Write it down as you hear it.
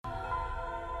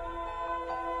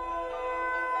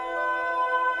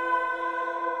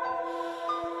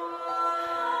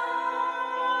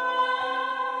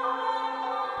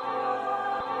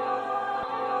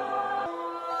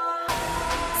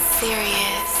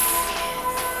serious.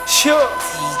 Sure.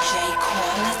 DJ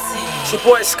Quality. It's your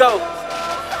boy SCO.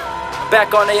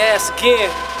 Back on their ass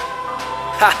again.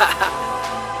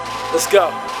 Let's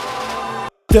go.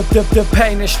 The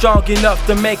pain is strong enough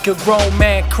to make a grown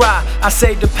man cry. I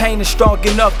say the pain is strong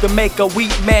enough to make a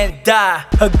weak man die.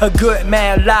 A good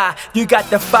man lie. You got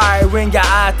the fire in your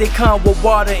eyes. They come with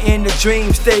water in the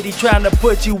dream. Steady trying to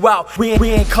put you out.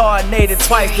 Reincarnated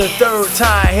twice, the third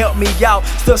time. Help me out.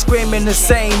 Still screaming the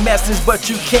same message, but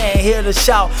you can't hear the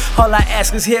shout. All I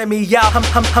ask is hear me out.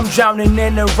 I'm drowning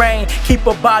in the rain. Keep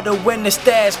a bottle in the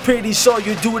stash. Pretty sure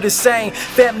you do the same.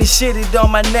 Family shitted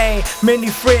on my name. Many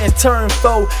friends turn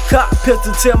foe. Cock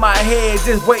pistol to my head,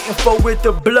 just waiting for it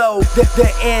to blow.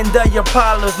 The end of your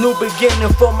problems, new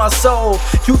beginning for my soul.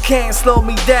 You can't slow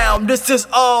me down, this is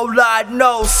all I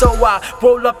know. So I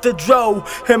roll up the dro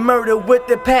and murder with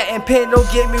the patent pen. Don't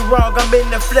get me wrong, I'm in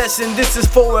the flesh and this is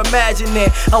for imagining.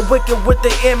 I'm wicked with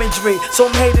the imagery, so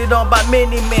I'm hated on by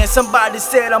many men. Somebody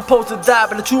said I'm supposed to die,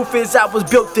 but the truth is I was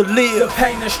built to live. The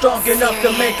pain is strong enough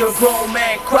to make a grown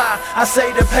man cry. I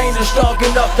say the pain is strong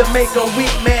enough to make a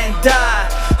weak man die.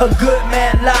 A good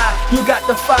man lie. You got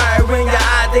the fire in your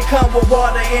eye. They come with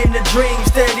water in the dream.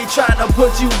 Steady trying to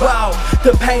put you out.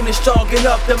 The pain is strong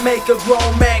enough to make a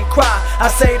grown man cry. I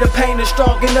say the pain is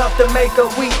strong enough to make a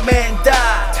weak man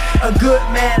die. A good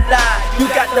man lie. You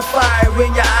got the fire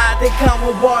in your eye. They come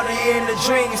with water in the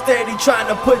dream. Steady trying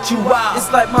to put you out.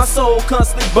 It's like my soul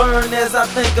constantly burn as I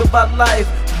think about life.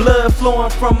 Blood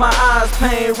flowing from my eyes,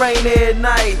 pain rain at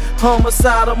night.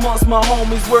 Homicide amongst my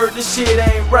homies, word this shit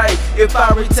ain't right. If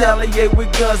I retaliate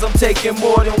with guns, I'm taking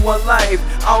more than one life.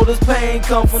 All this pain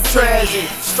come from tragedy,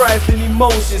 strife and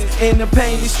emotions. And the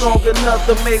pain is strong enough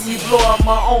to make me blow out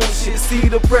my own shit. See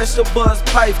the pressure bust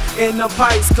pipes, and the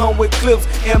pipes come with clips.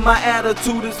 And my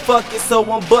attitude is fucking, so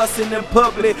I'm busting in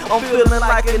public. I'm feeling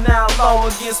like an outlaw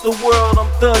against the world, I'm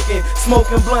thugging.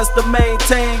 Smoking blunts to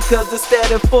maintain, cause the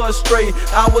static frustrate.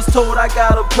 I was told I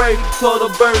gotta pray for the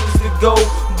burdens to go,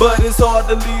 but it's hard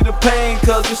to leave the pain,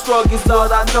 cause the struggle's all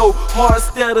I know. Hard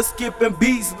instead of skipping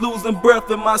beats, losing breath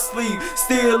in my sleep.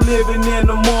 Still living in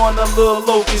the morning, a little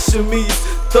locust chemise.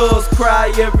 Thugs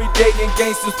cry every day and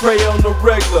gangsters pray on the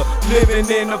regular. Living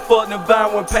in the fucking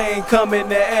environment when pain come in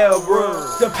the air, bro.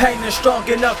 The pain is strong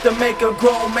enough to make a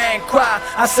grown man cry.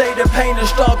 I say the pain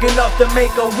is strong enough to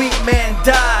make a weak man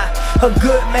die. A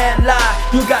good man lie.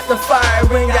 You got the fire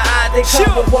in your eye. They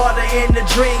come with water in the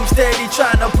dream. Steady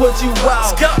trying to put you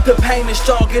out. The pain is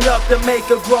strong enough to make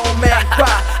a grown man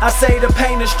cry. I say the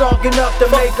pain is strong enough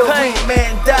to make a weak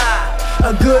man die.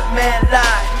 A good man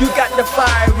lie. You got the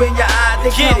fire in your eye.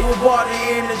 They come with water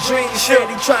in the dream.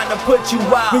 Steady trying to put you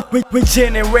out.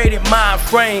 Regenerated mind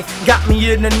frame got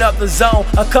me in another zone.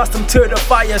 Accustomed to the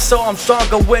fire, so I'm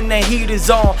stronger when the heat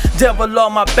is on. Devil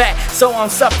on my back, so I'm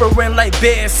suffering like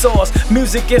bed sores.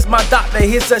 Music is my doctor,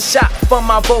 hits a shot from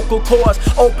my vocal cords.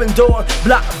 Open doors,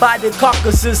 blocked by the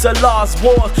carcasses of lost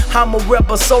wars. I'm a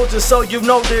rebel soldier, so you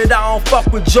know that I don't fuck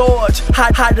with George.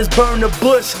 Hide as burn the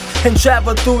bush and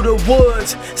travel through the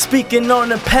woods, speaking on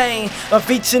the pain of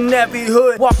each and every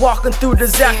hood. Walking through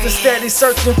disaster, steady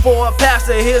searching for a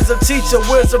pastor. Here's a teacher,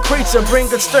 where's a preacher? Bring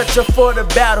a stretcher for the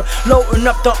battle. Loading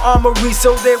up the armory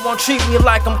so they won't treat me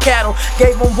like I'm cattle.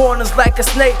 Gave them warnings like a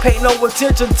snake, pay no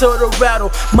attention to the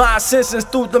rattle. My ascensions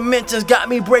through dimensions got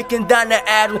me breaking down the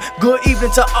adder. Good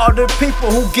evening to all the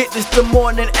people who get this the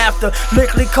morning after.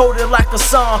 Liquidly coated like a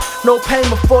song, no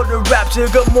payment for the rapture.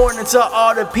 Good morning to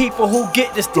all the people who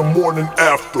get this the morning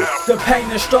after. The pain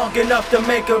is strong enough to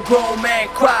make a grown man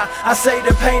cry. I say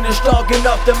the pain is strong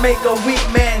enough to make a weak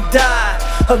man die.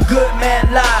 A good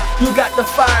man lie. You got the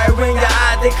fire in your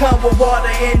eye. They come with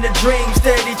water in the dream.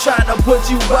 Steady trying to put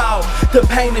you out. The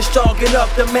pain is strong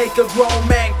enough to make a grown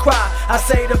man cry. I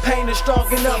say the pain is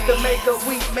strong enough to make a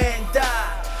weak man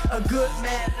die. A good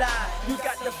man lie. You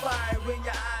got the fire in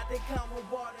your eye. They come